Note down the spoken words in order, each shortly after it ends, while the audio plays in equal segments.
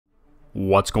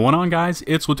What's going on, guys?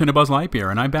 It's LtBuzzLitebeer,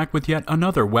 and I'm back with yet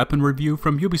another weapon review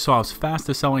from Ubisoft's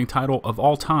fastest selling title of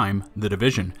all time, The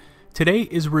Division. Today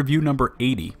is review number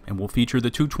 80, and will feature the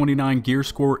 229 gear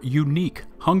score unique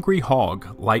Hungry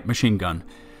HOG light machine gun.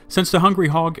 Since the Hungry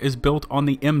HOG is built on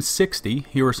the M60,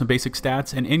 here are some basic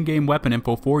stats and in-game weapon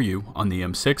info for you on the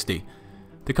M60.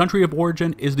 The country of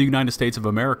origin is the United States of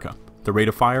America. The rate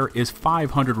of fire is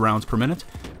 500 rounds per minute.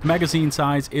 The magazine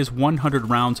size is 100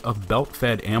 rounds of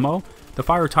belt-fed ammo. The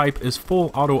fire type is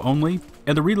full auto only,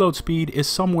 and the reload speed is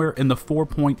somewhere in the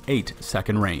 4.8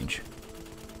 second range.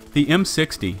 The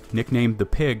M60, nicknamed the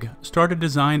Pig, started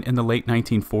design in the late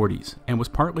 1940s and was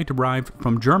partly derived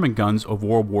from German guns of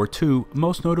World War II,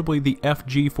 most notably the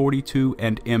FG-42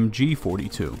 and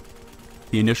MG-42.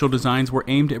 The initial designs were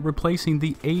aimed at replacing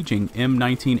the aging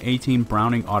M1918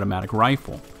 Browning automatic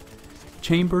rifle.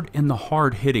 Chambered in the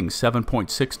hard-hitting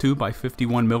 7.62 by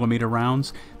 51mm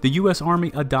rounds, the U.S.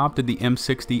 Army adopted the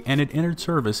M60 and it entered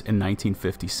service in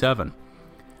 1957.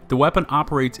 The weapon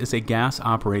operates as a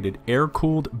gas-operated,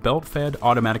 air-cooled, belt-fed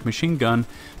automatic machine gun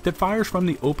that fires from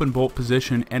the open bolt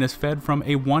position and is fed from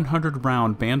a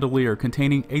 100-round bandolier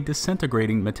containing a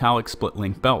disintegrating metallic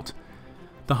split-link belt.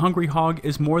 The Hungry HOG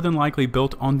is more than likely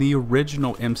built on the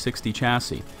original M60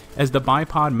 chassis, as the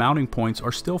bipod mounting points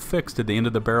are still fixed to the end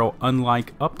of the barrel,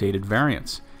 unlike updated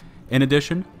variants. In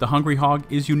addition, the Hungry HOG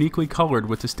is uniquely colored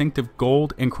with distinctive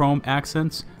gold and chrome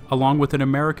accents, along with an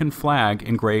American flag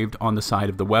engraved on the side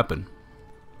of the weapon.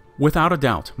 Without a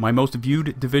doubt, my most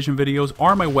viewed Division videos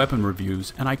are my weapon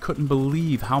reviews, and I couldn't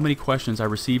believe how many questions I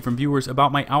received from viewers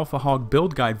about my Alpha HOG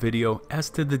build guide video as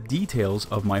to the details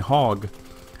of my HOG.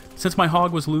 Since my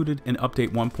HOG was looted in Update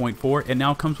 1.4, it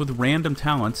now comes with random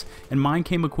talents, and mine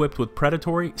came equipped with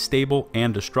Predatory, Stable,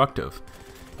 and Destructive.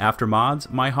 After mods,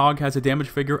 my HOG has a damage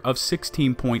figure of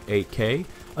 16.8k,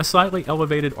 a slightly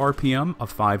elevated RPM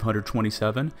of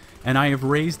 527, and I have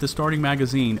raised the starting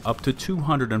magazine up to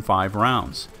 205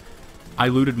 rounds. I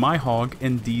looted my HOG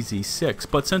in DZ6,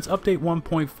 but since Update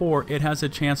 1.4, it has a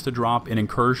chance to drop in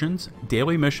incursions,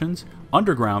 daily missions,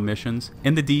 underground missions,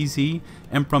 in the DZ,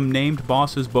 and from named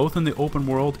bosses both in the open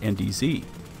world and DZ.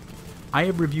 I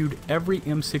have reviewed every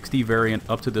M60 variant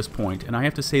up to this point, and I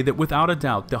have to say that without a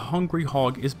doubt, the Hungry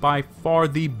HOG is by far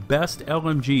the best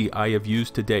LMG I have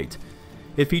used to date.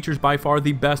 It features by far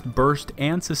the best burst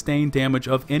and sustained damage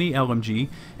of any LMG,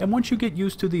 and once you get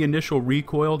used to the initial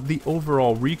recoil, the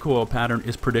overall recoil pattern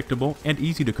is predictable and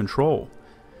easy to control.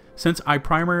 Since I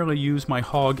primarily use my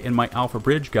HOG in my Alpha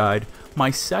Bridge guide,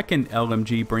 my second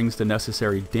LMG brings the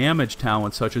necessary damage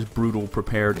talents such as Brutal,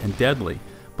 Prepared, and Deadly,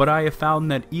 but I have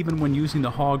found that even when using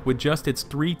the HOG with just its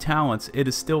 3 talents, it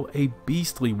is still a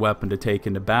beastly weapon to take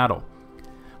into battle.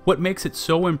 What makes it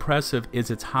so impressive is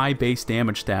its high base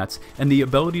damage stats and the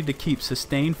ability to keep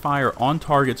sustained fire on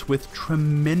targets with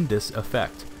tremendous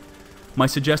effect. My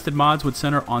suggested mods would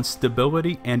center on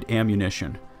stability and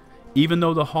ammunition. Even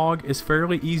though the HOG is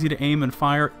fairly easy to aim and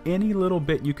fire, any little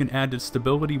bit you can add to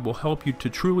stability will help you to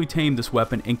truly tame this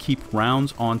weapon and keep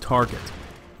rounds on target.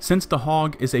 Since the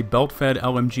HOG is a belt-fed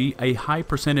LMG, a high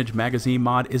percentage magazine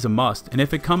mod is a must, and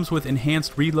if it comes with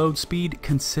enhanced reload speed,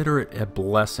 consider it a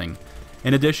blessing.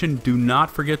 In addition, do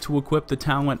not forget to equip the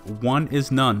talent One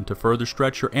is None to further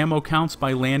stretch your ammo counts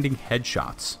by landing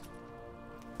headshots.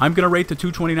 I'm going to rate the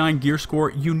 229 gear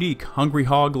score unique Hungry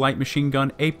HOG light machine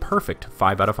gun a perfect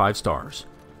 5 out of 5 stars.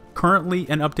 Currently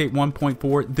in Update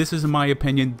 1.4, this is in my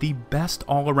opinion the best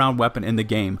all-around weapon in the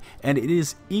game, and it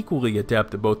is equally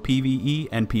adept at both PvE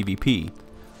and PvP.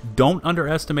 Don't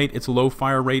underestimate its low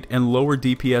fire rate and lower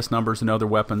DPS numbers than other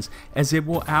weapons, as it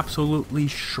will absolutely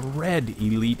shred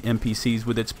elite NPCs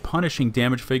with its punishing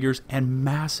damage figures and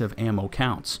massive ammo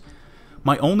counts.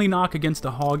 My only knock against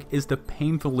the HOG is the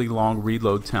painfully long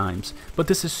reload times, but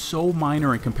this is so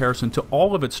minor in comparison to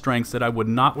all of its strengths that I would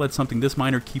not let something this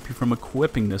minor keep you from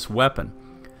equipping this weapon.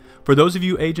 For those of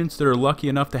you agents that are lucky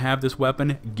enough to have this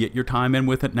weapon, get your time in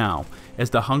with it now, as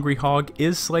the Hungry HOG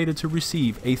is slated to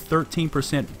receive a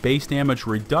 13% base damage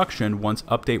reduction once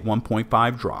Update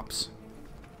 1.5 drops.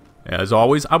 As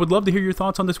always, I would love to hear your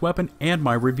thoughts on this weapon and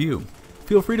my review.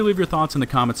 Feel free to leave your thoughts in the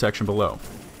comment section below.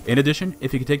 In addition,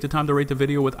 if you could take the time to rate the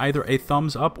video with either a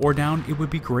thumbs up or down, it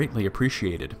would be greatly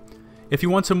appreciated. If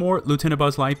you want some more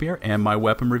LtBuzzLitebeer and my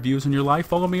weapon reviews in your life,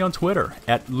 follow me on Twitter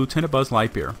at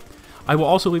LtBuzzLitebeer. I will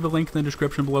also leave a link in the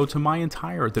description below to my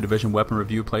entire The Division weapon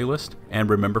review playlist. And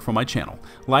remember, for my channel,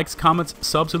 likes, comments,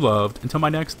 subs are loved. Until my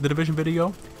next The Division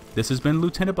video, this has been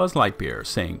LtBuzzLitebeer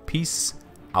saying peace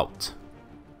out.